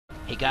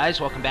Hey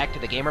guys, welcome back to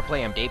The Gamer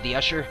Play. I'm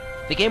DavetheUsher.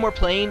 The game we're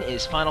playing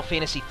is Final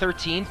Fantasy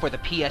XIII for the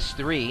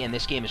PS3, and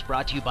this game is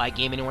brought to you by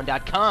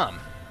GameAnyone.com.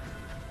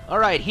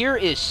 Alright, here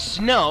is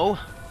Snow,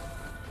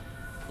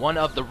 one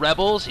of the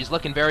rebels. He's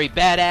looking very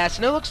badass,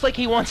 and it looks like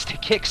he wants to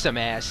kick some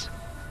ass.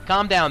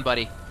 Calm down,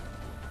 buddy.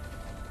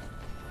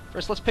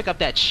 First, let's pick up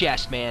that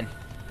chest, man.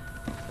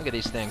 Look at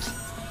these things.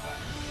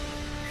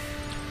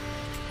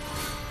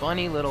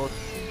 Funny little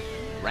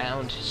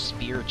round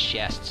spear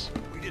chests.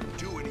 We didn't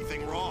do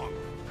anything wrong.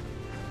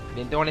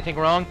 Didn't do anything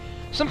wrong?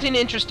 Something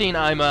interesting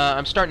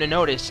I'm starting to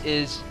notice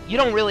is you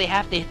don't really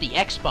have to hit the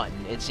X button,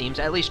 it seems,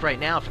 at least right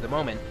now for the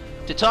moment,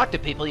 to talk to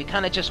people. You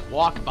kind of just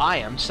walk by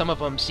them. Some of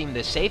them seem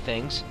to say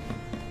things.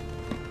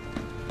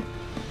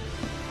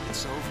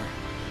 It's over.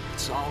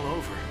 It's all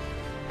over.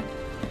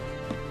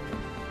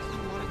 I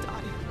don't want to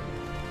die.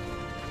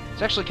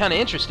 It's actually kind of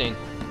interesting.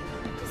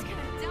 I'm just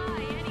gonna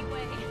die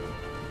anyway.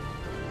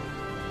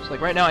 It's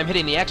like right now I'm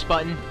hitting the X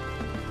button.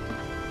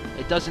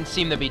 It doesn't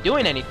seem to be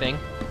doing anything.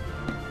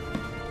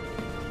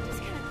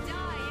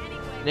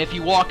 And if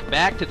you walk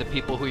back to the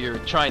people who you're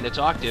trying to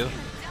talk to,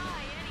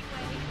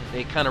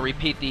 they kind of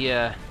repeat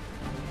the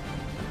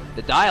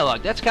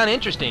dialogue. That's kind of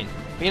interesting.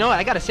 But you know what?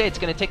 I gotta say, it's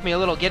gonna take me a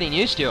little getting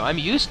used to. I'm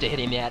used to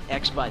hitting that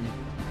X button.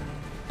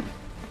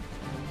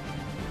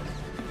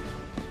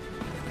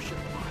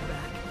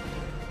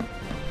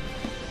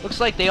 Looks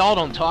like they all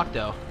don't talk,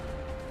 though.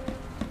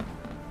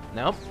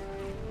 Nope.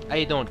 How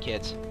you doing,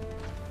 kids?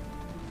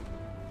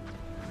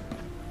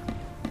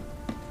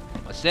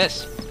 What's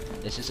this?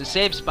 This is a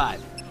save spot.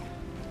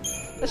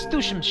 Let's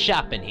do some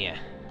shopping here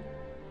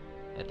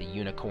at the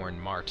Unicorn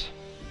Mart.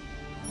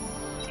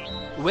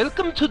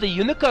 Welcome to the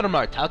Unicorn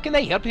Mart. How can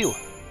I help you?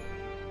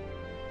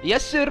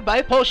 Yes, sir.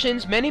 Buy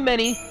potions. Many,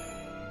 many.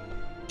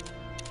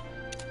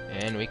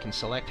 And we can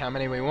select how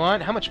many we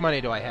want. How much money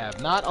do I have?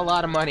 Not a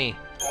lot of money.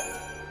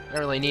 I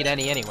don't really need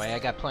any anyway. I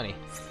got plenty.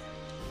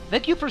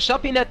 Thank you for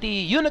shopping at the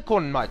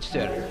Unicorn Mart,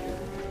 sir.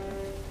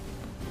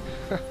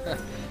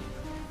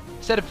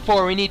 Said it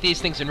before, we need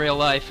these things in real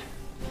life.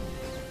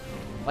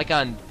 Like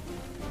on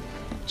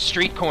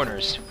street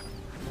corners.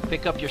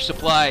 Pick up your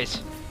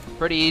supplies.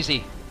 Pretty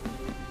easy.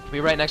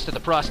 Be right next to the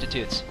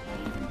prostitutes.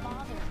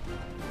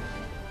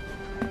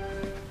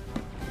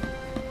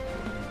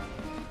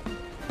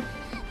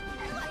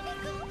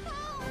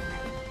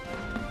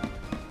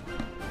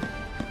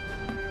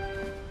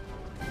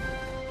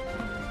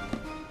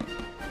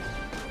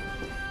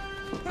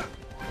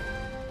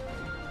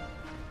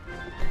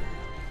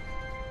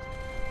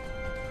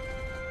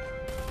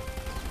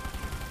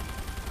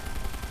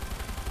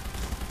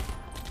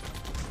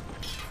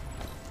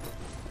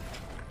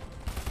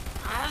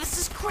 This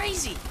is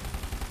crazy.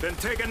 Then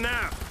take a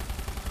nap.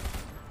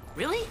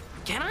 Really?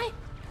 Can I?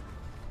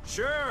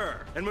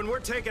 Sure. And when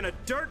we're taking a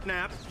dirt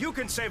nap, you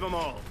can save them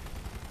all.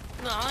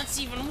 No, that's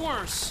even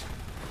worse.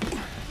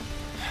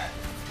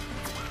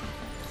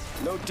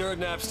 No dirt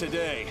naps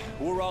today.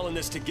 We're all in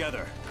this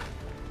together.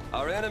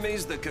 Our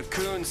enemy's the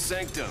Cocoon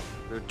Sanctum.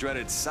 Their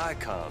dreaded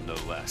PSICOM, no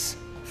less.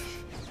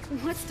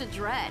 What's to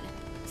dread?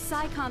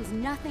 PSICOM's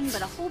nothing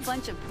but a whole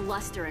bunch of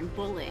bluster and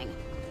bullying.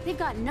 They've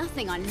got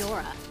nothing on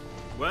Nora.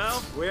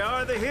 Well, we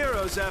are the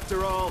heroes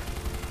after all.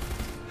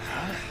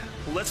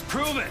 Let's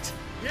prove it!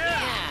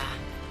 Yeah.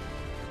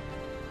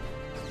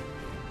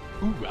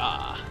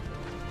 Hoorah!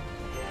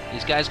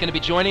 These guys gonna be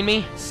joining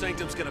me?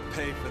 Sanctum's gonna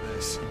pay for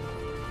this.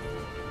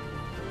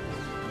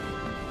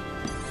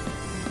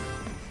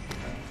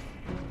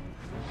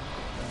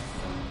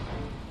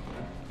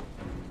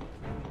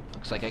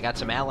 Looks like I got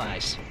some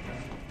allies.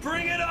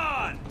 Bring it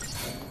on!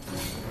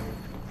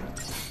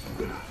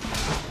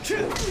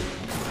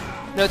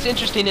 No, it's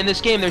interesting, in this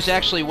game there's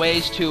actually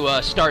ways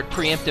to start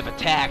preemptive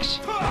attacks.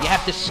 You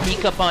have to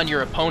sneak up on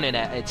your opponent,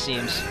 it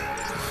seems.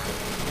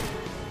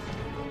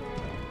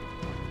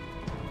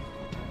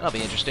 That'll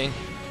be interesting.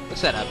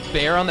 What's that, a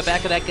bear on the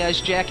back of that guy's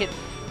jacket?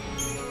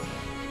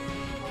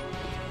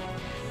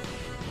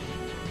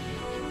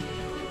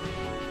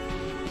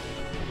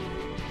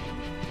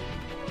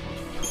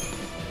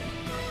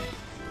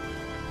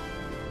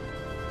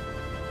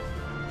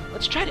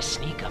 Let's try to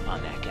sneak up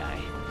on that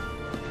guy.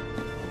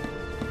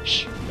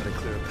 Shh. Gotta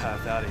clear a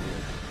path out of here.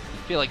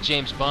 I feel like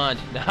James Bond.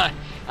 Nah,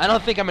 I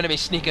don't think I'm gonna be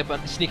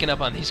sneaking up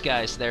on these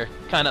guys. They're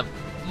kind of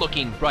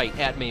looking right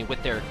at me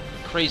with their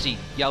crazy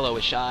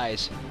yellowish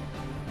eyes.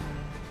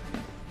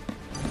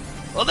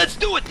 Well, let's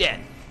do it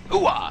then!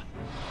 Hoo-ah!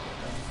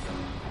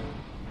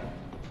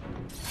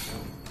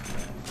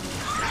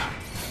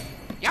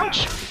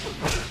 Ouch!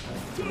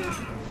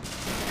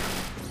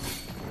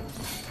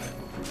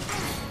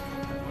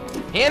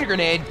 Hand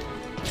grenade!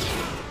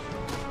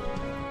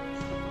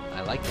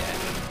 I like that.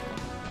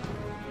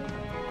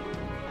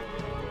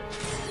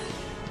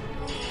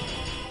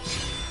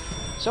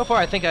 So far,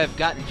 I think I've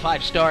gotten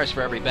 5 stars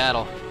for every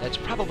battle. That's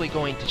probably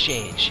going to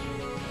change.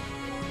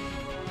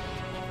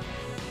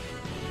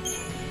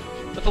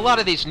 With a lot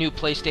of these new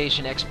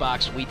PlayStation,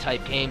 Xbox,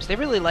 Wii-type games, they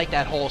really like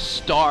that whole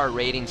star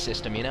rating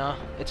system, you know?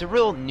 It's a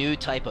real new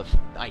type of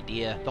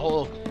idea. The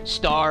whole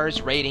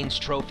stars, ratings,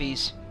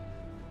 trophies.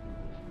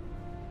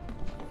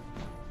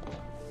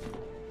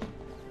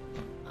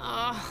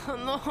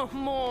 No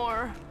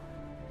more.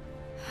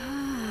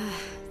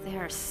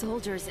 There are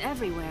soldiers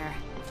everywhere.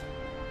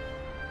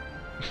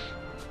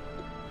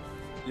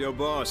 Yo,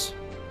 boss.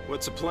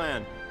 What's the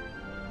plan?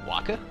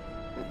 Waka?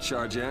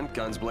 Charge in,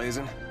 guns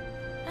blazing.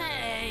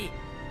 Hey,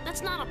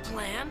 that's not a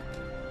plan.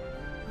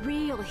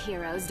 Real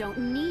heroes don't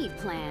need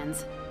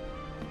plans.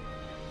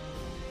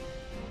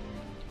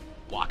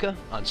 Waka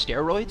on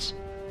steroids?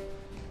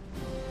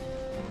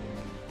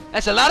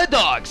 That's a lot of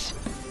dogs!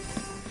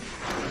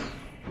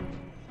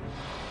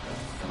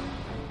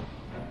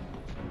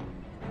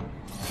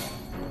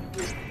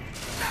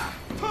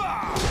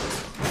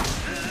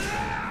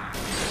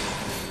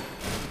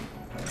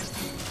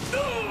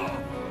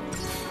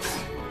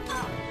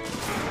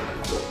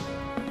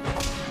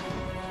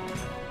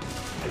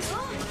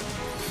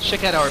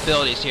 Check out our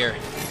abilities here.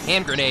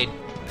 Hand grenade.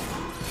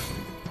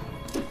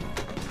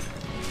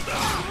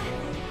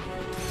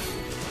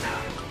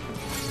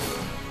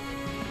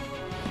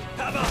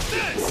 How about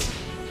this?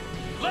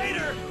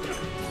 Later!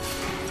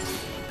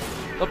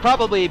 We'll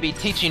probably be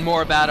teaching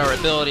more about our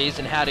abilities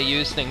and how to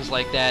use things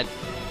like that.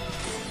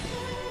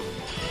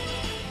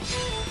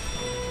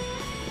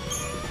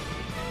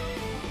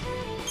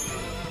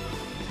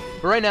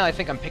 But right now I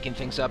think I'm picking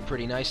things up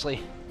pretty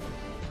nicely.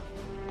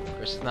 Of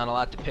course, it's not a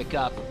lot to pick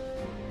up.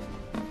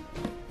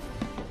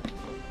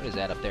 What is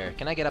that up there?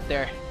 Can I get up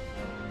there?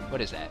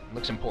 What is that?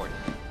 Looks important.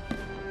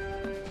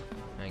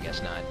 I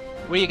guess not.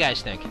 What do you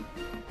guys think?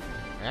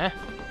 Huh?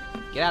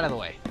 Get out of the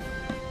way.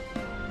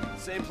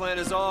 Same plan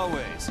as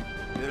always.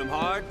 Hit him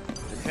hard,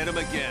 and hit him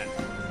again.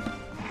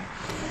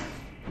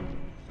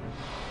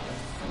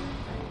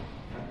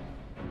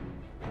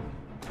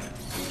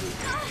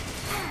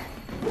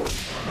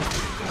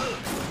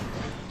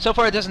 So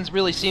far, it doesn't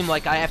really seem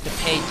like I have to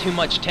pay too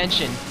much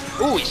attention.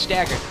 Ooh, he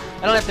staggered.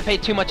 I don't have to pay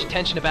too much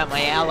attention about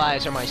my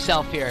allies or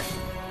myself here.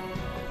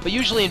 But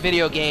usually in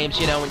video games,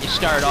 you know, when you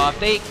start off,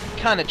 they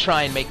kind of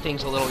try and make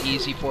things a little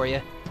easy for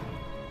you.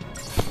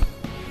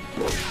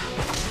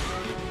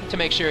 To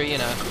make sure, you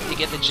know, you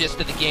get the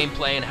gist of the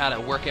gameplay and how to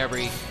work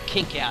every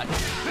kink out.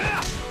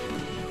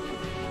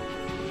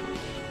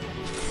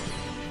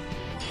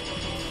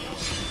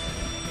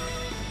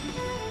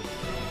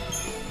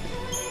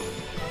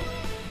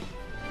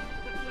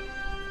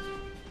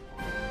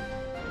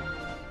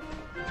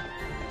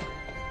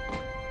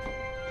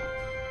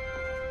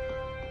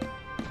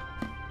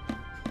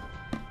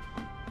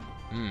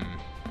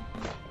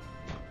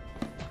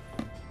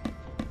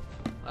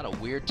 A lot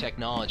of weird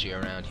technology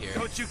around here.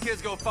 Don't you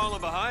kids go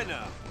falling behind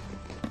now.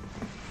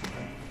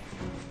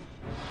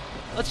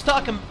 Let's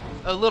talk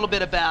a little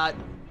bit about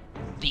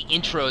the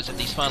intros of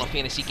these Final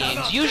Fantasy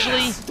games.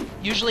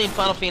 Usually in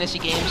Final Fantasy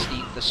games,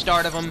 the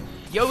start of them,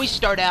 you always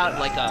start out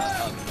like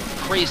a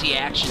crazy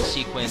action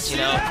sequence, you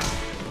know?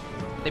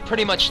 They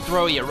pretty much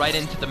throw you right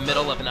into the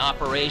middle of an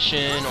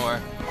operation, or,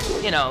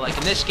 you know, like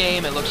in this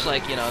game, it looks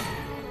like, you know,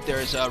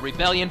 there's a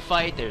rebellion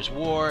fight, there's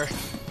war.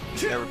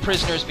 There were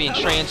prisoners being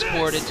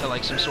transported to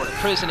like some sort of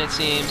prison, it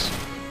seems.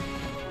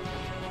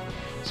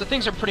 So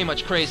things are pretty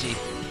much crazy.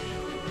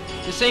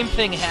 The same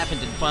thing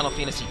happened in Final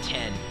Fantasy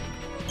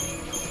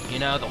X. You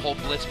know, the whole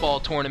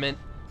Blitzball tournament,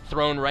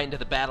 thrown right into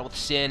the battle with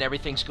Sin,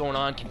 everything's going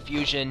on,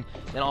 confusion,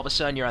 then all of a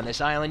sudden you're on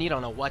this island, you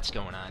don't know what's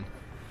going on.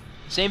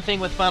 Same thing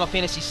with Final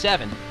Fantasy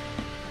VII.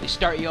 They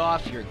start you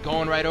off, you're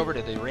going right over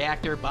to the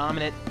reactor,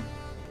 bombing it.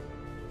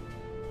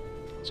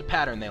 It's a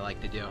pattern they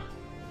like to do.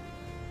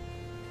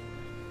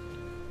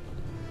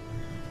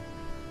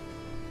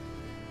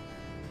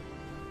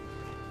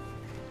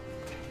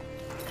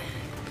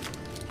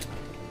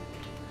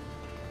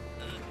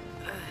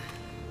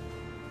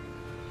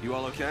 You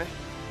all okay?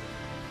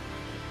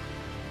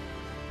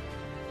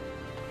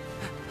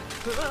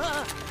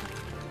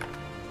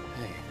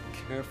 Hey,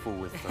 careful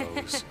with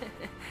those.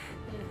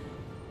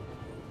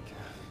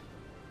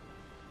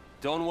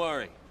 Don't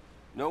worry.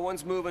 No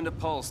one's moving to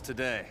Pulse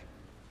today.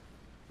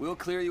 We'll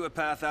clear you a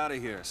path out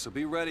of here, so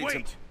be ready to...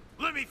 Wait!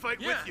 Let me fight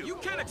with you! You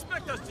can't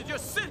expect us to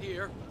just sit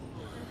here!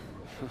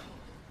 Good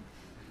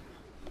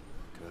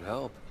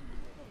help.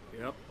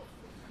 Yep.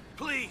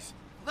 Please,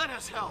 let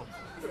us help!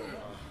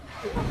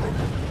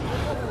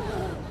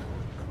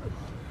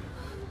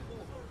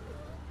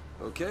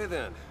 Okay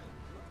then.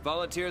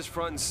 Volunteers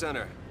front and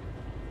center.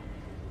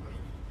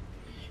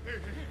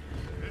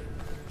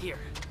 Here,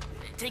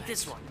 take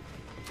this one.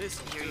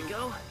 Here you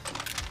go.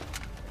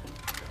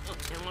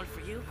 And one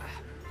for you.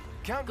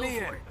 Count Go me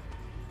for in. it.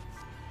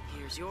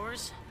 Here's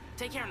yours.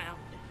 Take care now.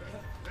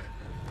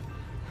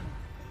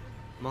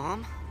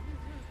 Mom?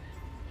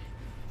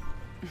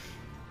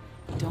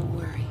 Don't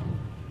worry.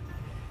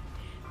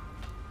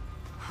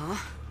 Huh?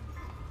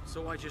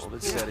 So I just Hold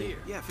it pull steady. here.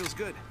 Yeah, feels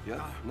good.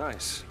 Yeah,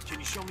 nice. Can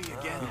you show me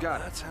again? You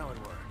got it. That's how it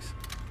works.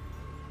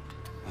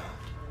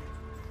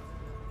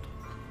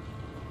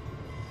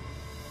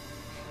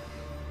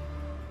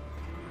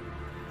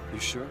 You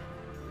sure?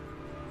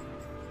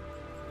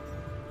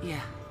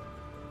 Yeah.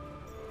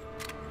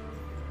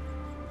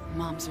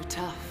 Moms are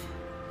tough.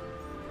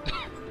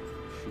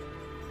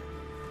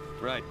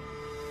 Right.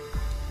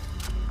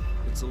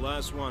 It's the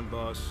last one,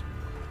 boss.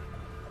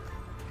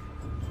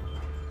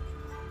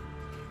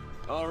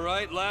 All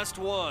right, last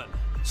one.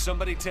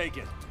 Somebody take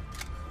it.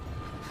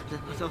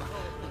 No,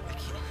 I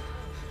can't.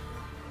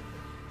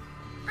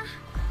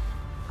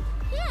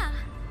 Yeah.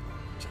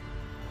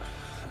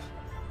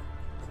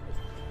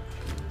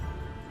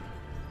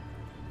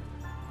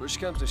 Push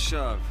comes to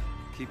shove.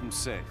 Keep him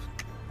safe.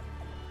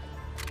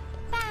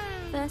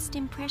 First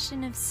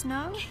impression of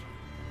snow?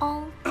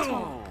 All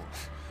talk.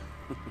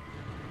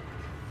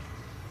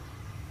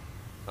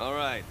 All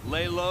right,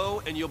 lay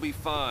low and you'll be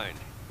fine.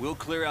 We'll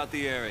clear out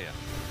the area.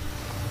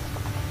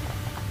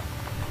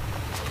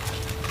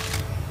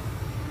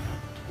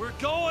 We're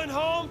going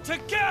home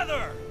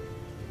together!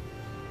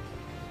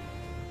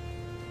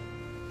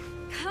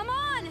 Come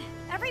on,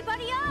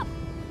 everybody up!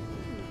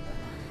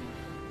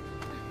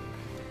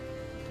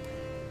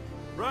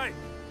 Right.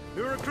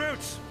 New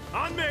recruits,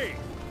 on me!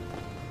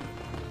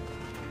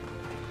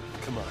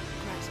 Come on.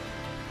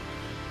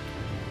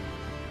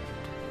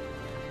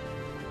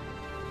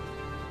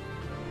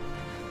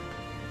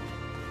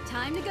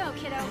 Time to go,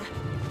 kiddo.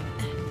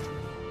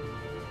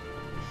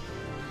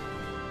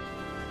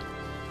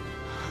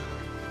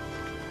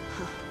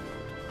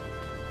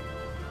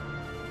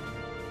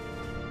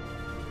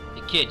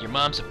 Hey kid, your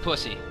mom's a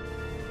pussy.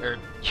 Or,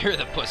 you're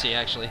the pussy,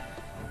 actually.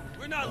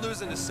 We're not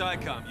losing to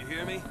SciComm, you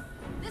hear me?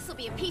 This'll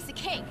be a piece of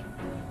cake.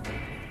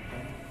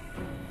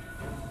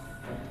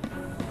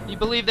 You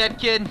believe that,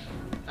 kid?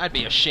 I'd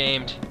be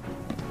ashamed.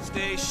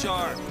 Stay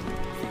sharp.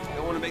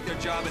 Don't want to make their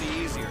job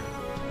any easier.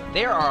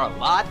 There are a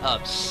lot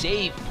of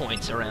save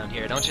points around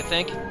here, don't you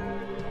think?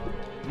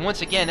 And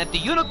once again, at the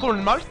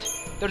Unicorn Mart,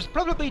 there's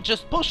probably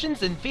just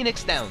potions and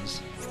Phoenix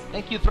Downs.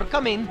 Thank you for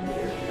coming.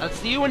 I'll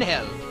see you in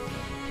hell.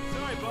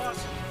 Sorry,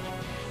 boss.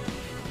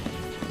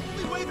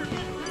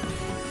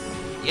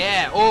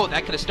 Yeah, oh,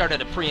 that could have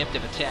started a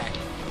preemptive attack.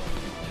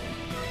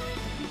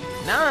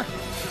 Nah.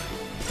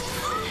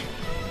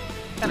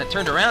 Kinda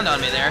turned around on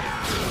me there.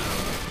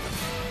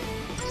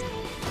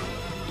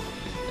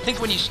 I think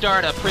when you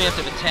start a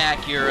preemptive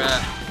attack, you're,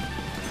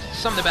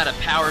 something about a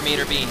power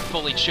meter being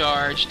fully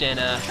charged and,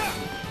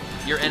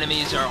 your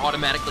enemies are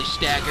automatically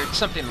staggered,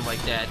 something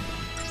like that.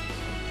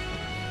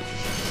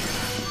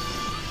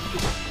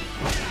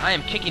 I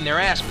am kicking their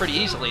ass pretty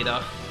easily,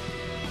 though.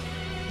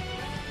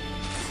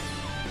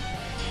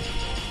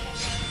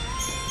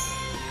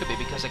 Could be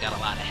because I got a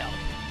lot of health.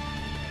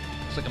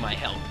 Let's look at my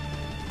health.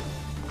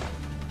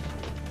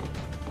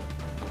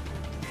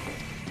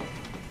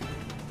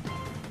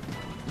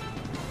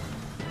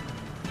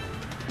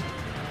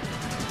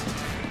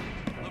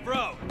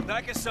 Bro,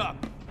 back us up.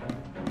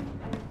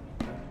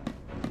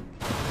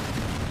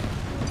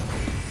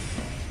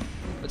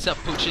 What's up,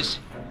 pooches?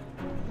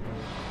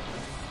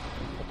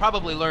 We'll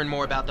probably learn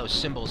more about those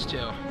symbols,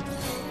 too.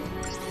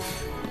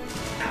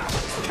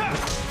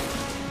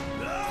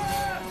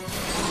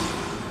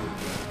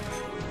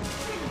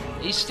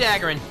 He's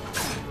staggering.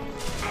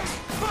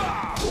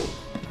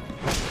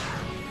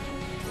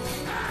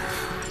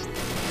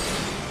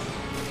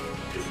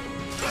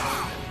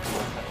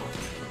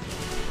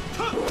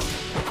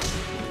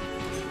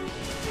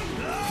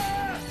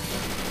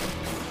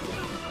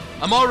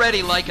 I'm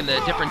already liking the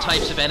different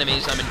types of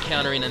enemies I'm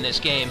encountering in this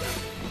game.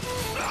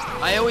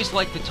 I always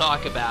like to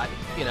talk about,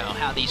 you know,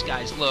 how these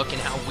guys look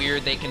and how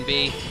weird they can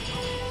be.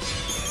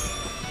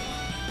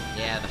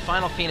 Yeah, the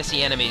Final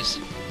Fantasy enemies.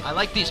 I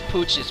like these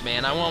pooches,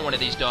 man. I want one of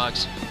these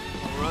dogs.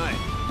 All right,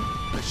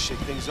 let's shake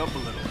things up a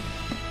little.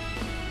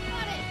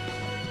 Got it.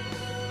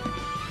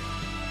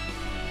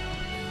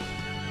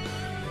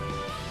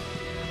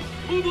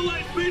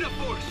 Mobilize Beta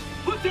Force!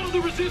 Put down the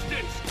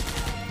resistance!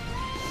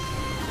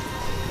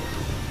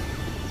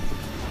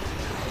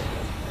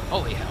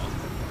 Holy hell.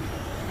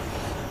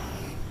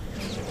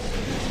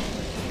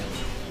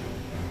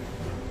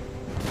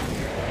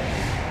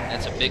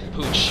 That's a big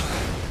pooch.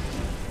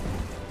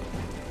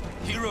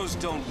 Heroes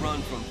don't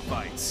run from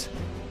fights.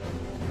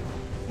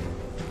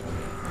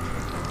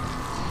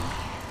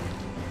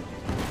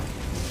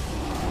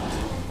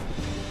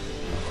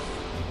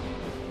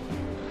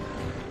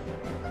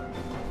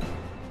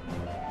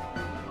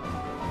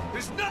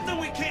 There's nothing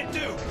we can't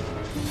do!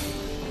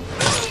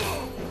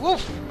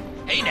 Woof!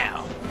 Hey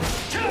now!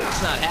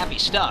 It's not happy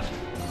stuff.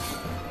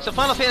 So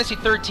Final Fantasy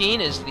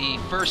XIII is the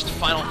first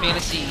Final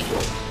Fantasy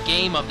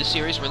game of the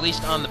series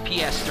released on the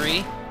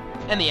PS3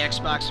 and the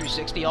Xbox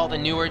 360, all the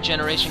newer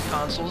generation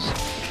consoles.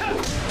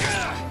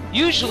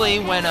 Usually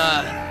when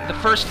the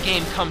first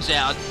game comes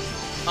out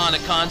on a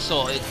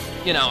console,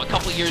 you know, a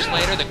couple years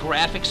later, the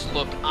graphics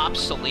look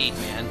obsolete,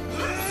 man.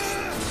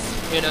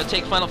 You know,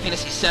 take Final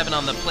Fantasy VII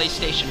on the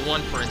PlayStation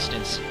 1, for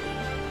instance,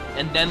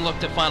 and then look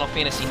to Final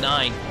Fantasy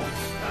IX.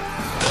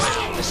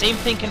 The same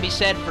thing can be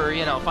said for,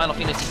 you know, Final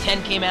Fantasy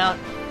X came out,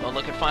 well,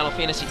 look at Final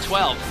Fantasy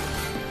XII.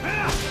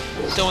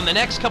 So when the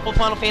next couple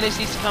Final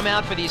Fantasies come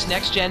out for these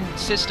next-gen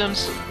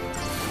systems,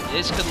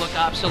 this could look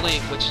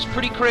obsolete, which is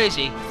pretty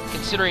crazy,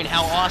 considering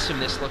how awesome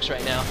this looks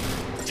right now.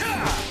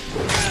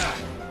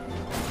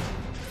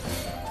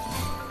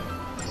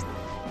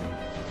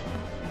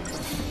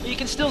 You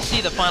can still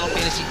see the Final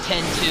Fantasy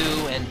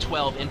X-2 and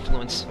 12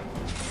 influence.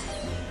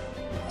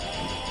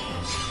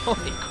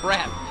 Holy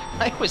crap.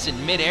 I was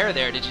in midair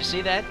there. Did you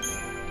see that?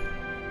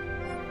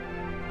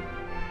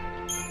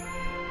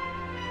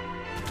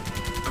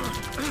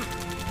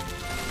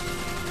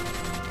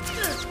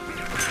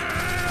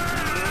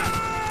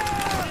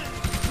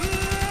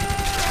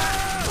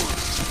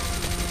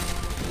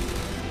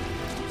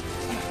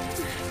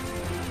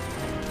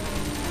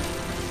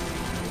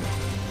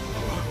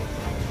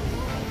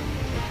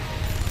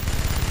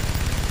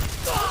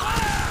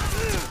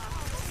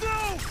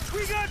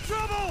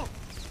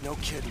 No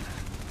kidding.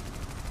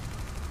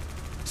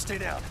 Stay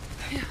down.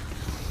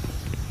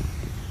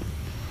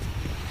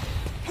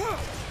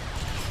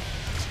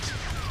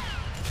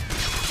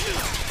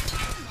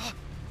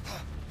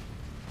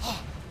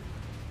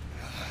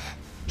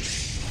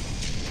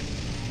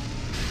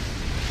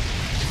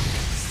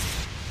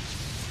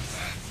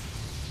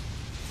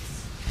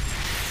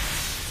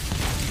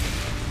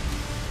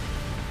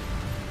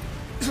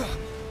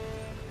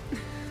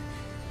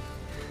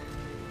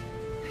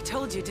 I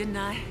told you, didn't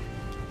I?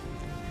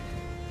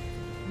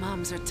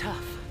 Moms are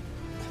tough.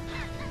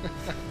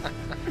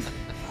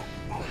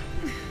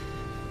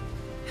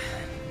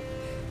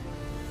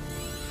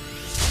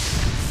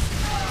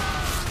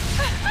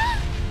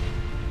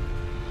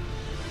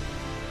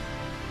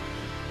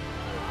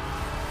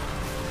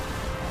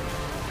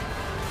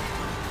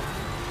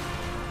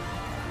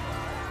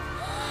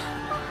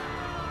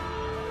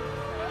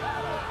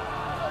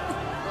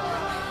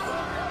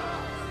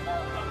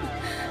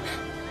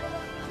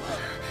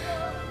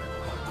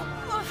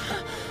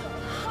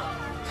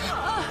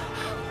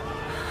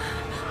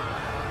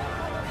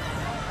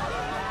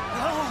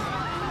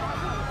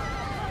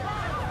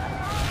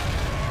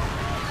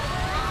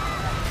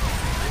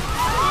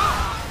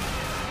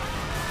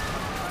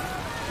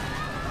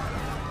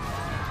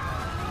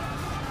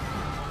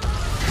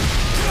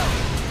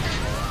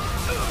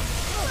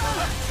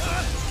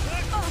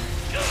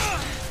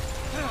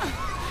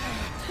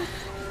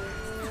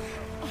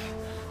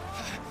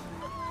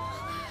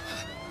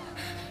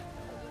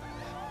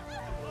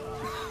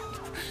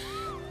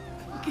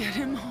 Get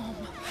him home.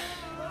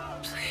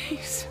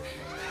 Please.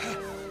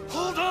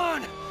 Hold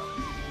on!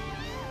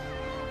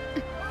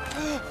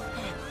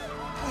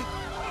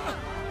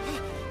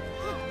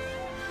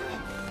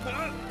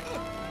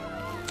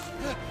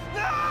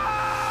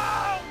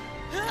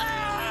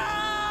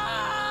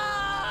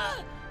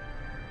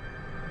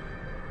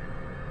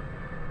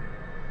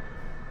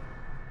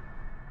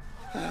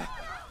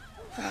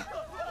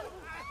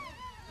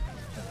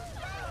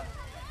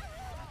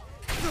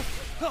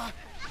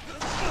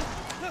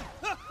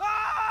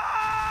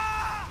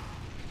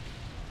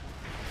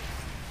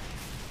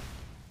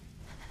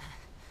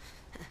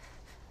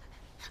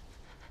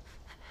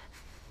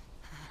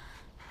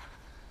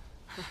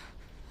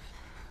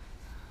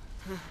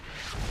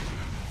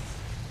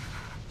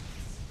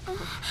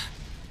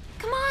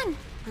 Come on!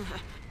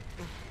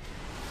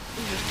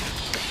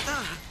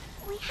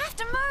 We have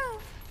to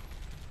move!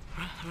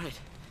 Right.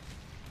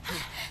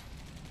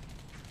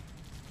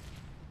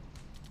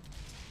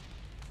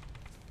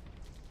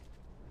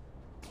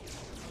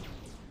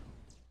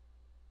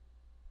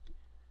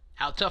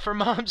 How tough are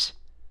moms?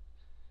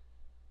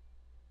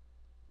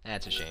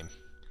 That's a shame.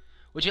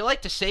 Would you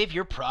like to save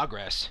your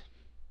progress?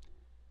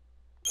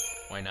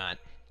 Why not?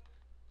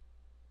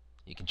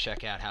 You can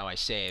check out how I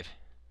save.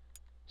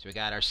 So we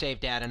got our save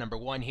data number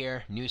 1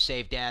 here, new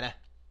save data.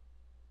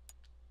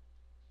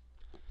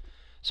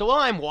 So while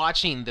I'm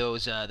watching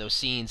those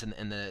scenes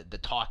and the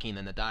talking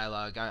and the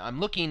dialogue,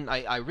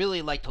 I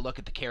really like to look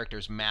at the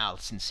characters'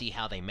 mouths and see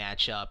how they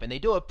match up, and they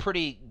do a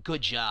pretty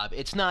good job.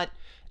 It's not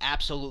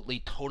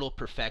absolutely total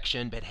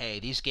perfection, but hey,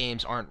 these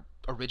games aren't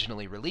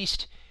originally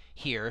released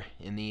here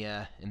in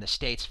the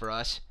States for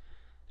us.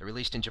 They're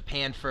released in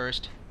Japan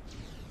first,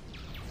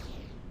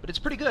 but it's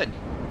pretty good.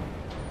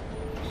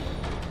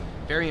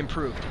 Very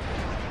improved.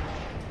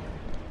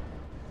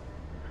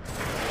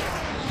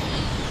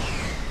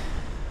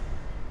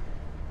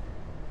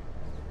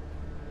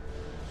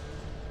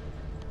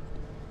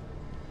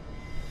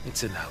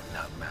 It's an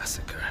out-and-out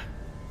massacre.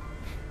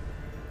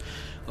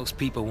 Those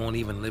people won't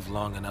even live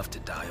long enough to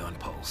die on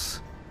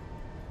pulse.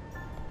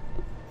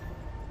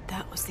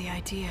 That was the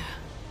idea.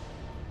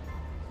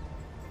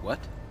 What?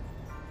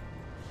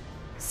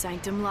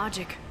 Sanctum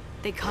logic.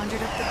 They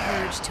conjured up the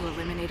purge to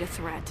eliminate a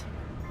threat.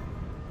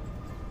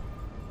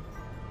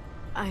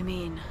 I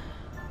mean,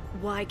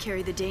 why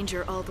carry the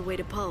danger all the way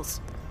to Pulse?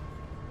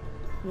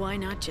 Why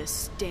not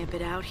just stamp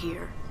it out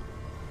here?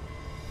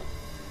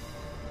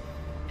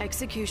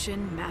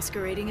 Execution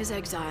masquerading as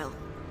exile.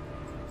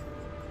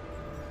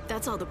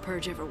 That's all the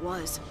purge ever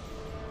was.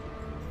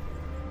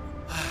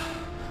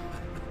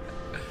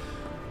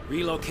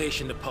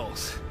 Relocation to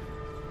Pulse.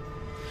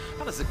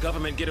 How does the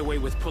government get away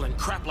with pulling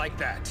crap like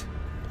that?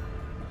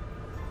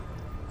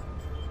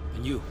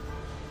 And you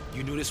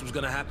knew this was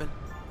gonna happen?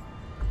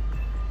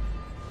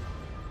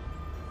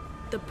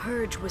 The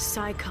purge was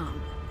PSICOM.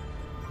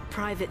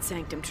 Private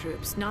Sanctum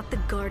troops, not the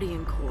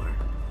Guardian Corps.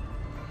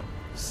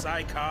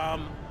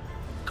 PSICOM,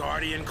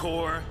 Guardian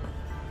Corps.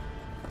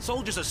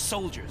 Soldiers are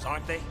soldiers,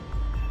 aren't they?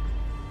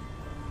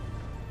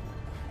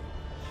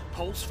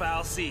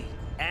 fal'Cie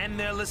and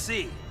their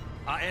fal'Cie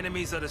are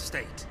enemies of the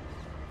state.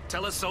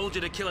 Tell a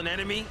soldier to kill an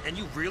enemy, and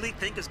you really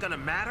think it's gonna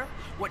matter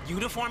what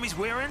uniform he's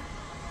wearing?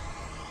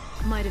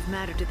 Might have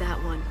mattered to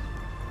that one.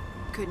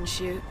 Couldn't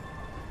shoot.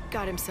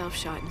 Got himself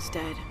shot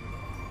instead.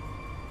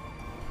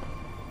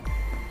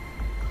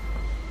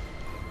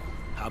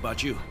 How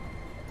about you?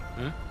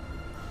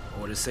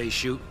 Orders say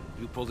shoot,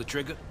 you pull the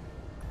trigger?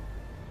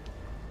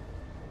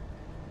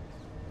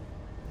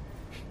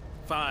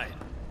 Fine.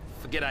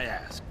 Forget I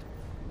asked.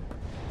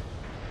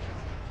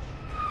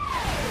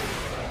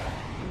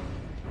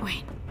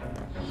 Wait.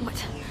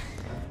 What?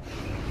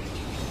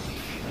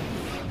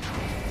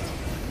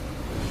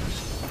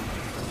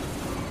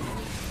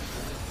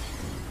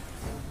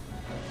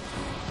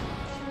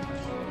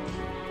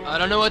 I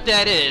don't know what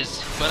that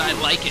is, but I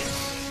like it.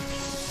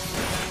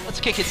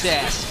 Let's kick its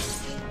ass.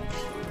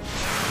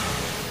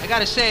 I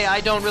gotta say,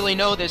 I don't really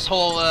know this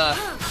whole,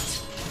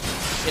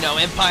 you know,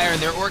 empire and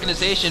their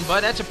organization,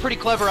 but that's a pretty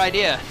clever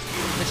idea.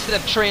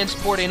 Instead of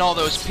transporting all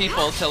those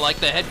people to, like,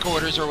 the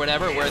headquarters or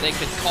whatever, where they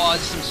could cause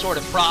some sort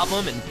of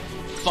problem and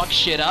fuck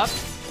shit up,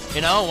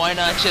 you know, why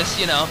not just,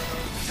 you know,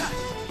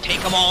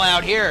 take them all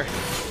out here?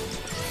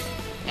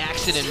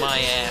 Axe it in my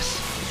ass.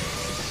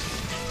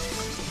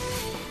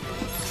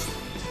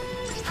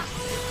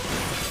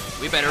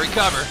 We better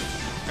recover.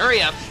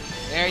 Hurry up.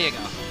 There you go.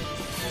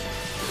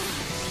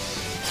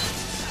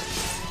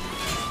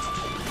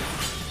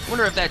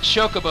 Wonder if that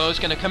chocobo is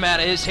gonna come out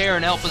of his hair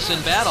and help us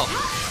in battle.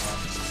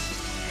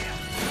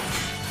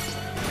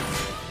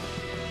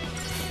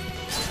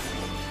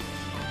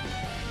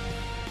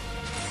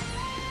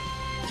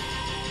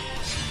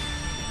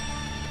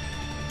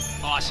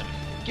 Awesome.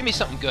 Give me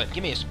something good.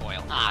 Give me a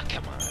spoil. Ah,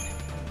 come on.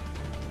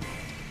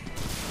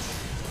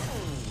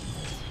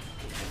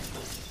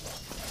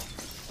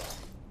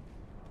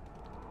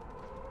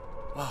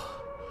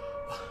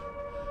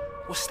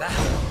 What's that?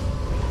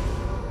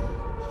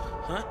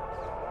 Huh?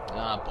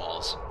 Ah,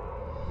 balls.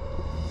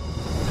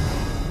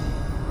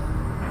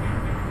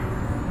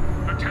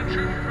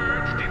 Attention,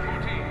 purge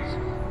deportees.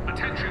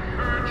 Attention,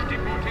 purge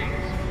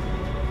deportees.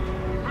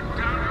 Put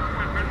down your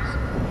weapons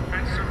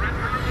and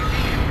surrender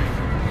immediately.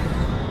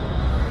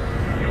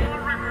 Your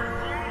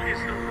removal is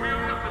the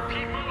will of the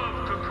people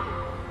of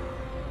Cocoon.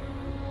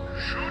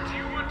 Should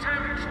you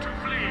attempt to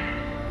flee,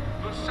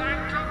 the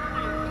Sanctum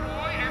will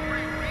employ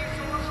every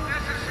resource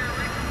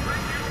necessary to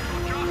bring you to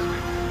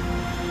justice.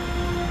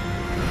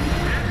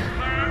 This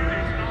land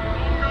is no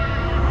longer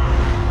your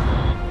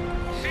home.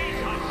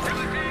 Cease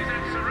hostilities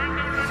and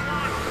surrender at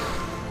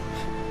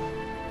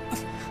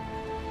once.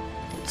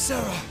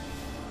 Sarah!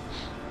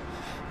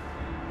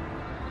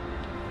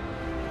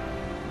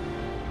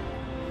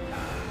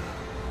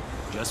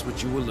 Just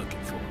what you were looking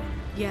for.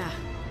 Yeah.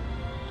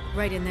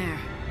 Right in there.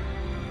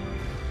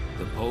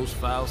 The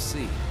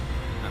fal'Cie.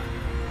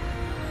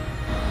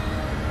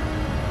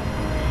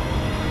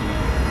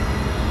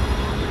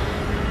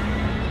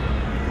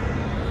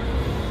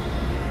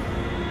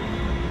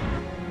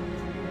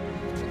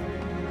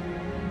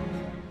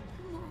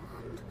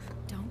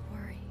 Don't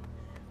worry.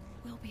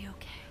 We'll be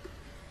okay.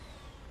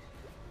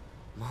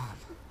 Mom.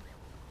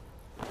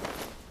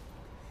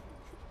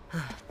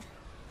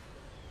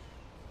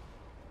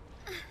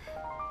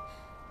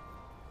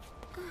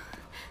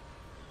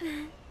 Here.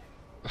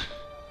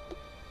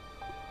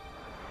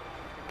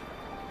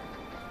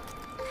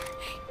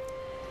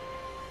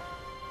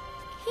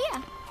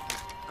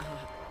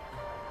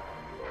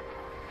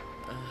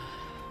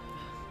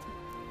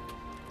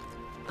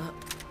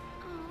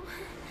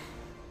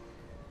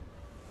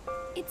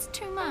 It's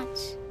too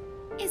much,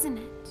 isn't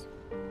it?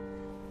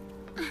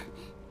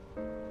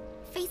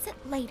 Face it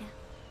later.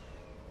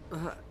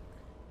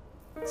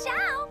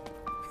 Ciao!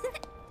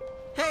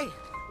 Hey,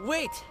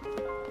 wait!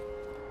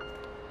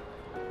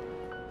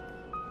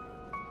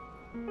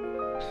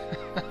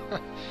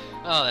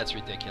 Oh, that's You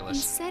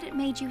ridiculous. said it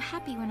made you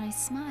happy when I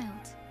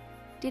smiled,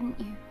 didn't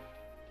you?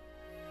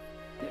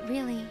 But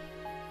really,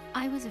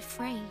 I was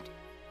afraid.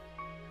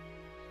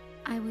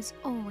 I was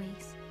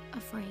always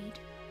afraid.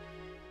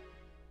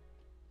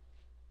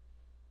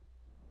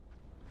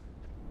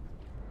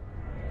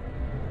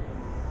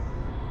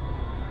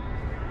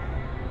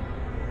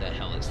 The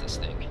hell is this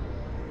thing?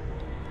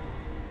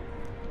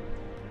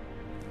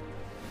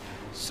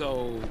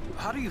 So,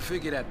 how do you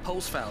figure that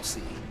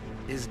fal'Cie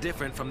is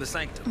different from the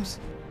Sanctums?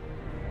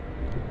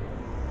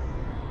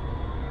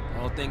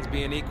 All things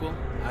being equal,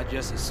 I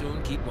just as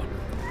soon keep wondering.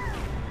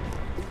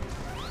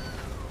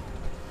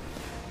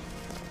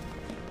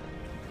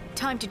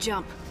 Time to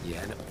jump.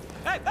 Yeah, I know.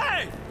 Hey,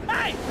 hey!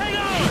 Hey! Hang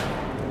on!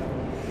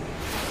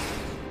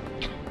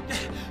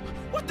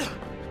 What the?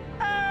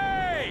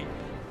 Hey!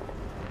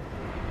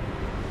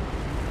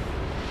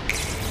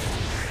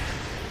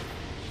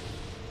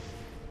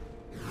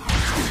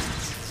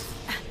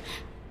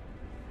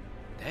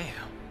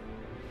 Damn.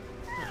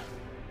 Huh.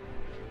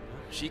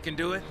 She can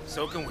do it,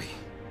 so can we.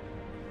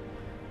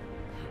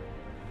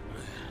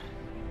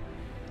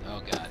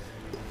 Oh, God.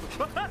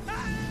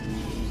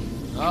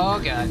 Oh,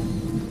 God.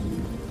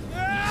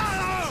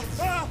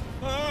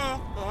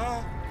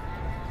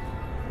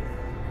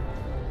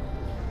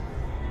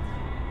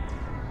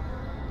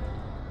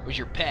 Where's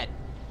your pet?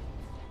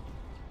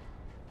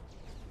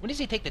 When does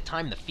he take the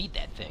time to feed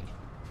that thing?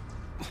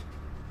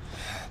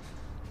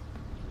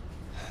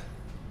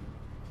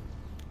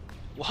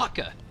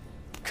 Waka!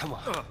 Come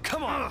on,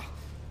 come on!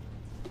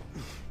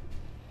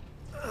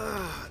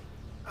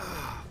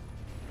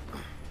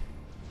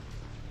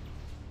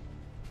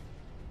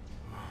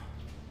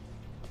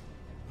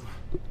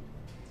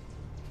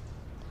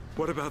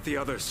 What about the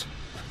others?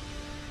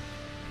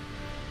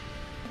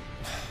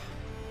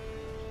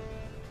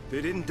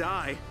 They didn't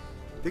die.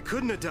 They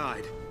couldn't have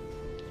died.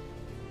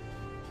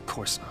 Of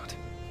course not.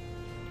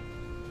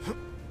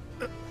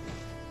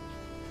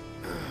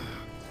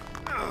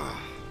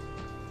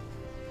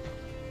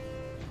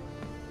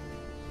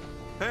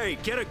 Hey,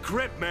 get a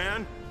grip,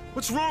 man!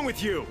 What's wrong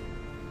with you?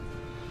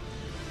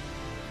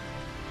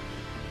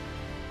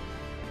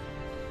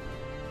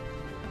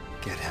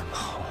 Get him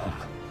home.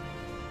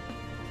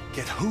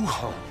 Get who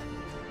home?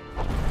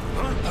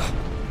 Huh?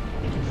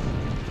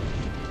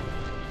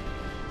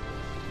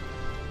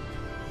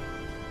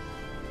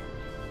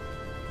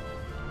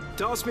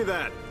 Toss me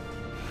that.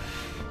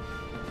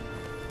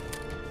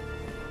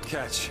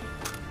 Catch.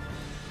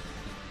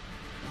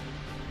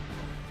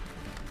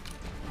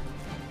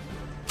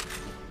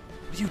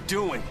 What are you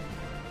doing?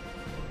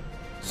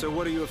 So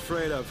what are you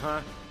afraid of,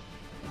 huh?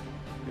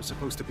 You're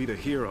supposed to be the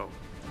hero.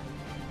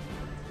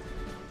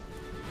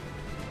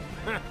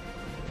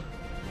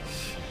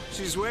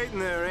 She's waiting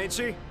there, ain't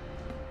she?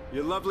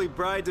 Your lovely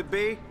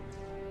bride-to-be?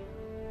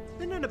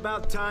 Isn't it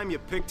about time you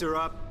picked her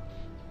up?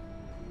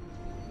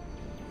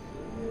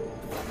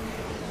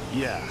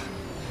 Yeah.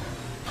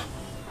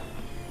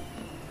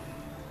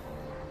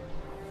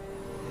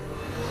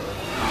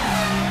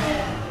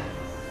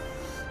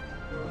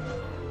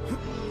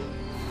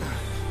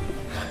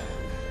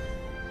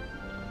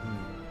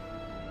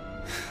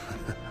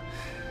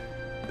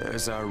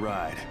 There's our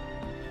ride.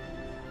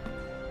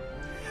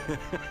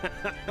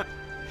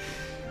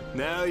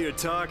 Now you're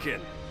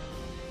talking.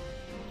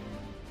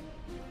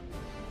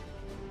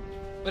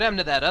 What happened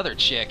to that other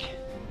chick?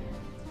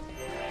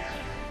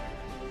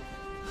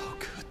 How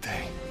could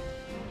they?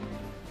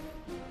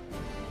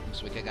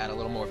 Looks like I got a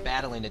little more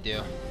battling to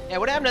do. Yeah,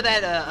 what happened to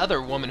that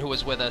other woman who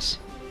was with us?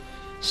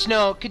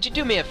 Snow, could you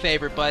do me a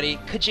favor, buddy?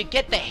 Could you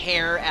get the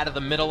hair out of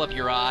the middle of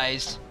your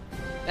eyes?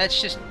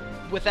 That's just,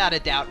 without a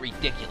doubt,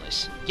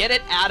 ridiculous. Get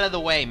it out of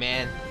the way,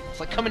 man. It's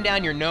like coming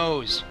down your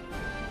nose.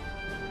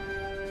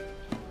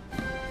 I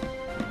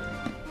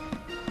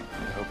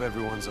hope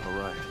everyone's all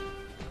right.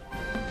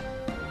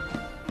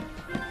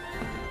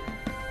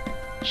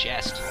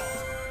 Chest.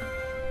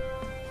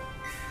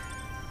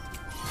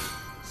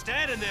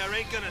 Standing there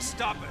ain't gonna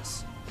stop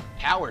us.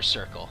 Power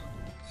circle.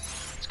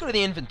 Let's go to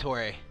the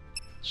inventory.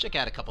 Let's check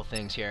out a couple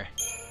things here.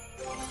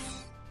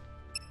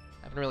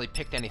 Haven't really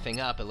picked anything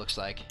up, it looks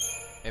like.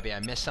 Maybe I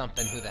missed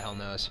something, who the hell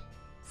knows.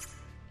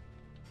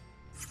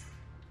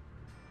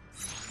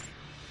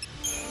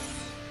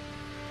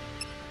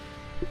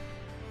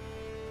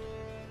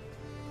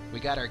 We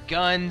got our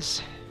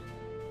guns.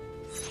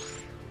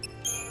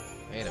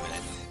 Wait a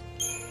minute.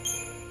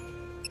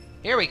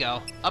 Here we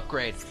go.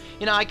 Upgrade.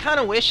 You know, I kind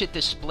of wish it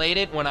displayed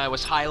it when I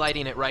was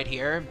highlighting it right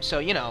here. So,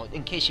 you know,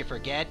 in case you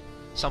forget,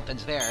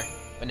 something's there.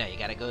 But no, you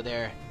gotta go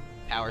there.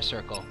 Power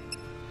circle.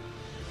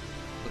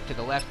 Look to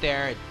the left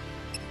there.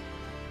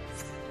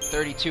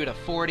 32 to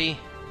 40.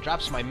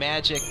 Drops my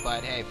magic,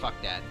 but hey, fuck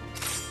that.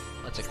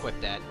 Let's equip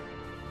that.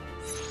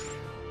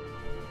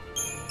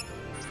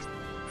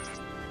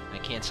 I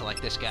can't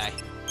select this guy.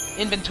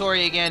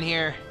 Inventory again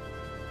here.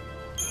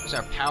 There's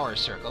our power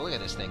circle. Look at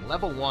this thing.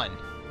 Level 1.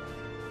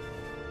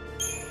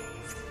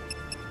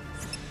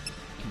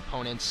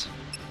 Components.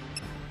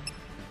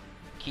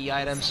 Key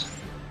items.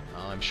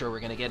 Oh, I'm sure we're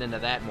going to get into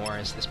that more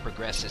as this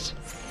progresses.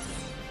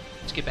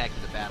 Let's get back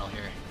to the battle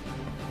here.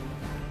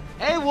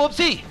 Hey,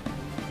 whoopsie!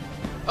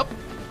 Oh!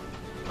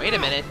 Wait a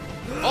minute.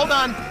 Hold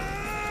on!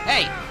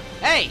 Hey!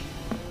 Hey!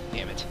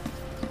 Damn it.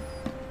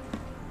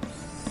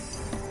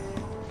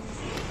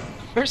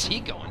 Where's he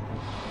going?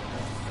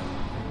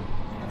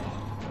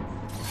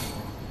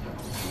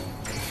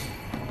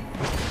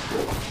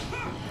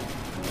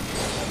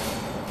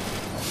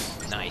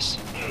 Nice.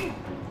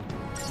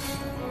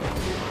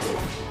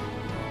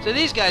 So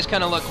these guys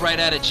kind of look right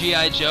out of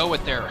G.I. Joe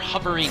with their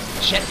hovering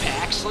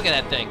jetpacks. Look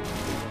at that thing.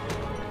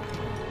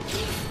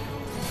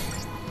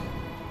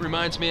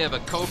 Reminds me of a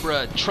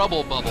Cobra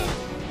Trouble Bubble.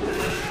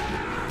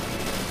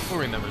 Who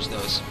remembers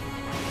those?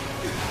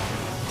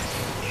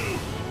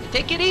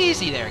 Take it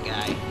easy there,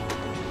 guy.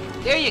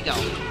 There you go.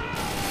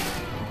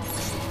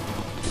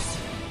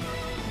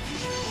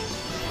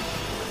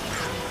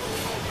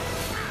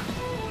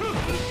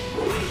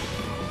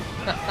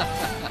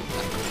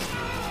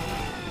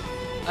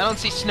 I don't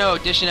see Snow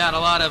dishing out a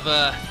lot of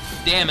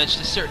damage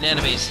to certain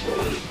enemies,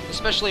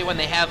 especially when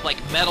they have like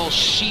metal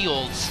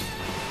shields.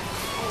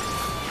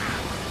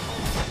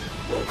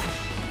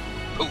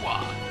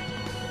 Hoo-wah!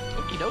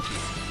 Okie dokie.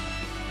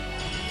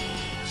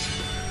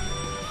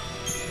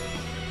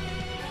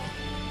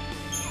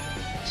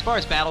 As far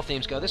as battle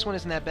themes go, this one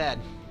isn't that bad.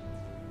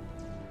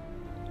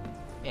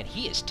 Man,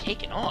 he is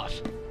taking off.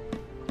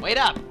 Wait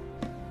up!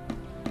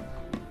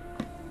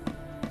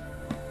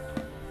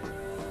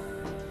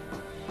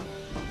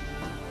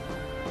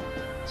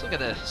 Let's look at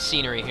the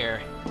scenery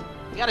here.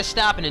 You gotta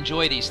stop and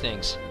enjoy these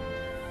things.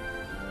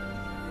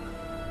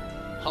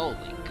 Holy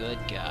good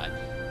God.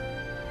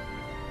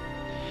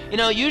 You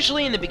know,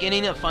 usually in the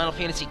beginning of Final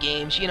Fantasy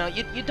games, you know,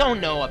 you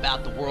don't know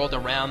about the world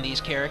around these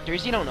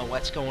characters. You don't know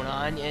what's going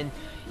on, and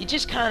you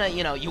just kind of,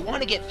 you know, you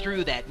want to get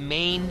through that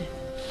main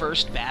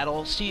first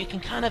battle so you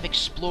can kind of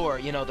explore,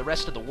 you know, the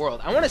rest of the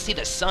world. I want to see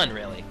the sun,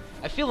 really.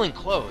 I feel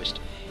enclosed.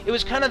 It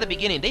was kind of the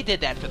beginning. They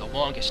did that for the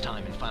longest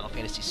time in Final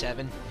Fantasy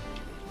VII. It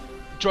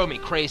drove me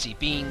crazy,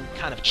 being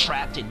kind of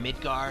trapped in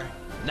Midgar,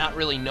 not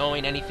really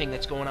knowing anything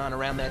that's going on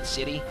around that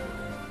city.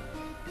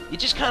 You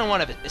just kind of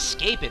want to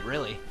escape it,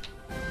 really.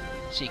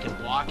 So you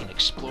can walk and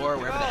explore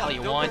wherever the hell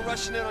you want. Don't go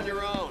rushing in on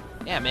your own.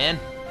 Yeah, man.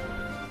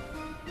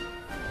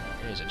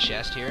 There's a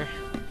chest here.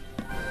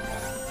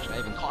 Should I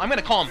even call? I'm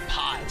gonna call them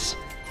pods.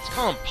 Let's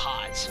call them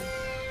pods.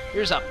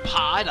 Here's a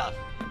pod, a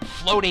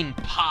floating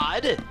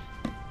pod.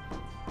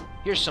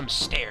 Here's some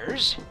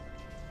stairs.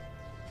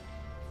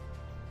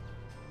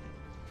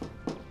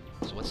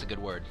 So what's the good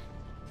word?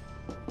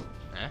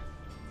 Huh?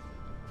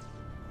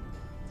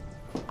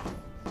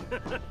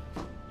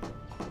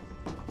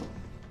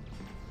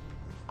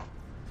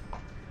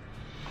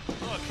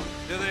 Look,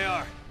 there they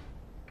are.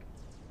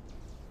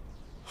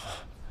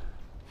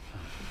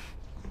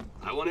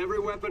 I want every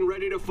weapon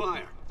ready to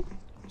fire.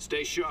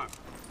 Stay sharp.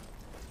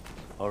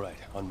 All right,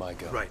 on my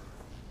go. Right.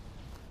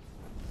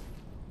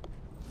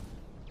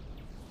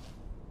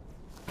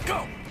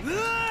 Go!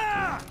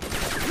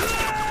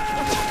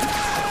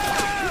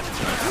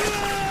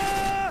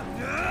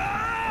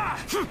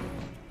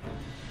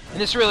 And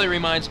this really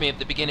reminds me of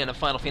the beginning of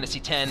Final Fantasy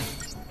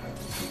X.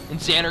 And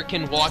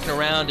Xanarkin walking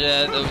around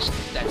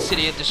that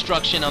city of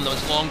destruction on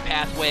those long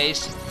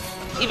pathways.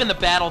 Even the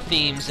battle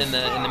themes and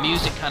the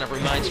music kind of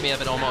reminds me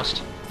of it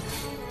almost.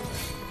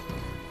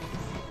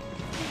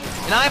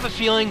 And I have a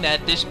feeling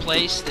that this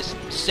place, this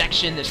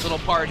section, this little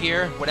part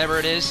here, whatever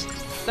it is,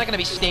 it's not going to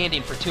be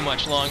standing for too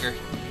much longer.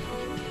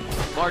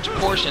 A large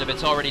portion of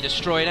it's already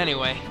destroyed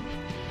anyway.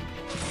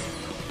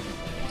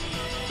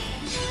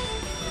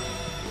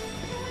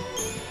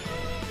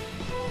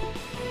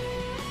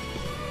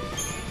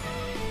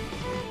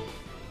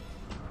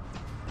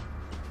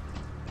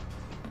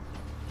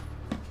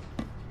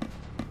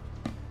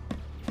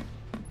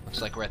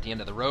 Looks like we're at the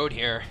end of the road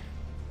here.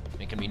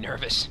 Making me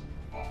nervous.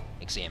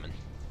 Examine.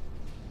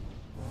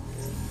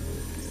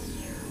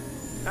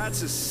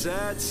 That's a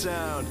sad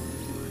sound.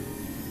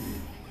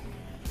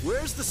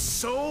 Where's the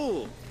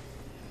soul?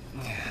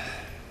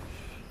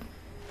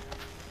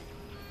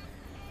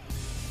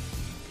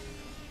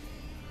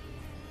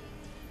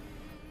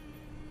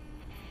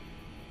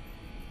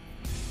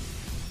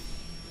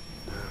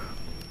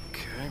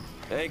 Okay.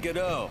 Hey,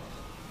 Godot.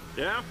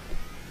 Yeah?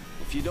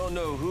 If you don't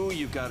know who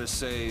you've got to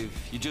save,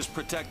 you just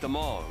protect them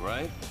all,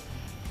 right?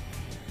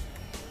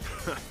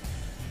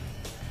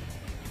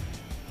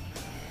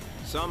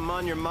 Something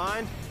on your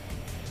mind?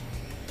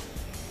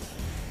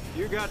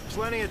 You got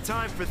plenty of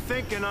time for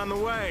thinking on the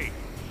way,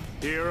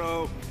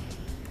 hero.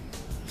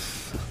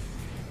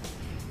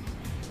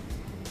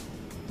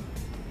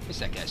 What's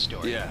that guy's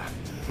story? Yeah.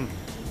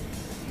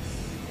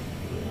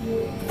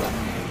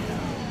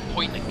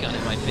 Pointing a gun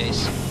in my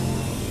face.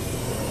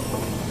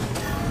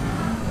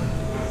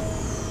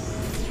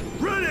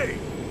 Ready!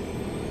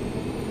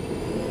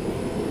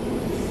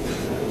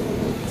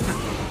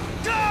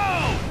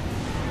 Go!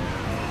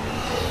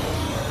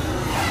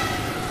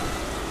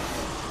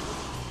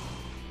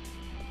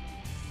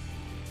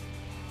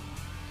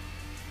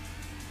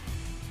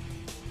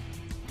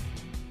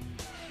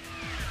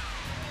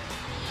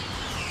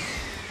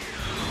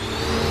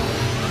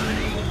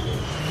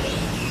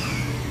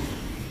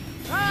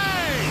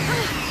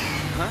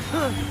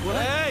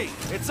 Hey!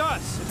 It's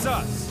us! It's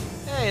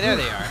us! Hey, there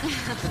they are.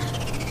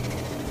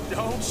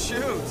 Don't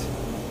shoot!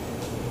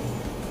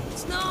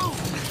 Snow!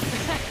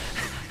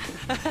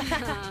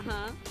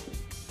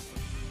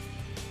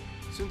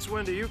 Since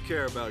when do you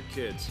care about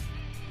kids?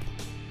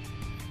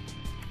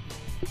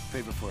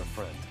 Favor for a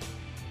friend.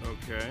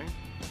 Okay.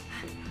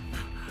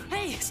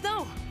 Hey,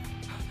 Snow!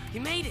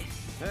 You made it!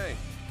 Hey.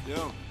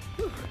 Yo.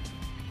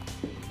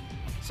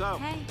 So,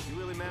 Hey. you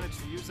really managed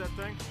to use that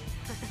thing?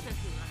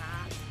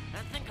 I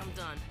think I'm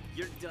done.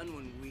 You're done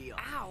when we are.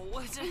 Ow,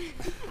 what's it?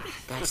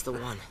 That's the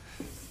one.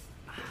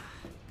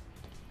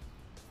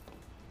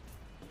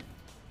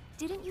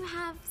 Didn't you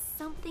have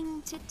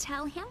something to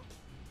tell him?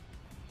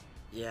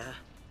 Yeah,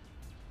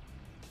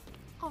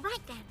 All right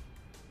then.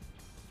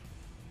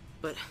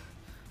 but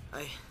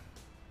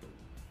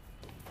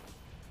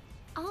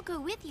I'll go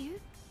with you.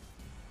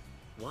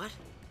 What?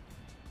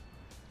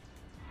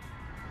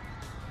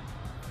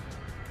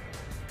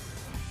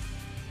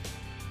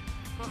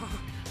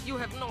 Oh, you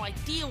have no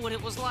idea what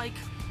it was like.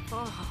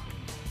 Oh.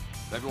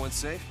 Everyone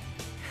safe?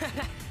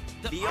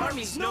 The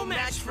army's no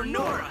match for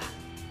Nora.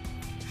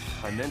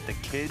 I meant the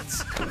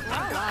kids.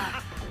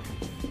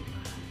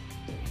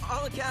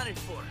 All accounted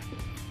for.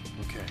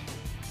 Okay.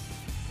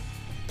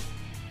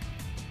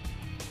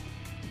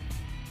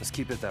 Let's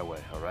keep it that way,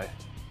 all right?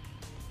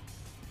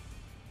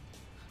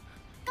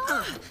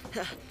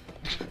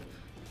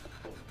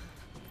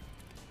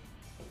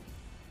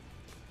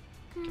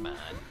 Come on.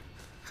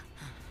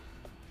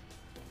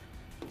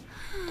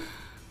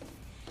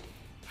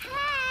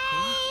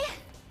 Hey!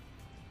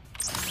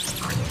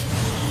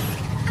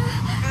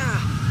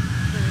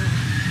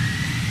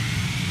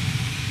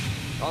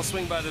 I'll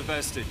swing by the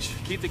vestige.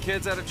 Keep the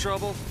kids out of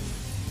trouble.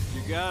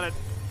 You got it.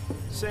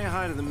 Say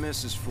hi to the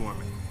missus for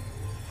me.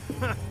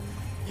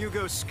 You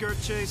go skirt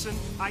chasing,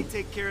 I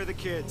take care of the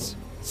kids.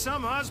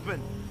 Some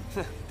husband.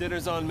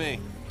 Dinner's on me.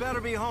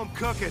 Better be home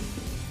cooking.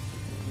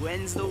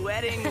 When's the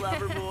wedding,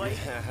 lover boy?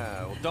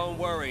 Well, don't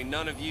worry,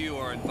 none of you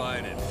are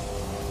invited.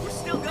 We're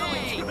still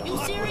going. Hey, you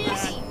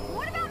serious?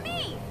 What about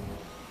me?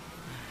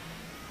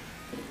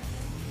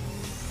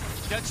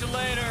 Catch you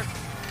later.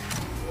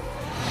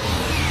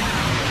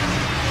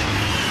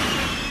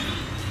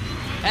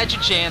 Had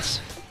your chance.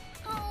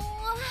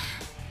 Oh.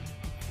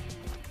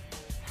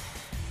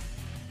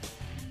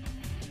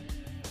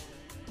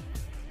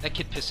 That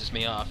kid pisses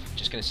me off.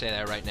 Just gonna say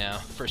that right now.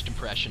 First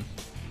impression.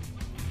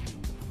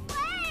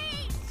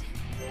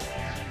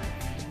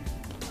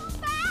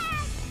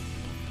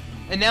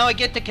 And now I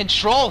get to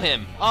control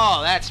him.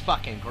 Oh, that's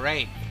fucking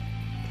great.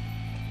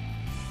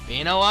 But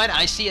you know what?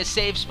 I see a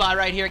save spot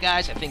right here,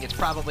 guys. I think it's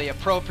probably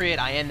appropriate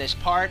I end this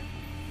part.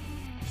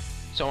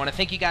 So I want to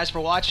thank you guys for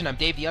watching. I'm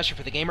Dave the Usher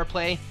for the Gamer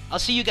Play. I'll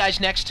see you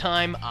guys next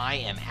time. I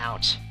am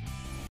out.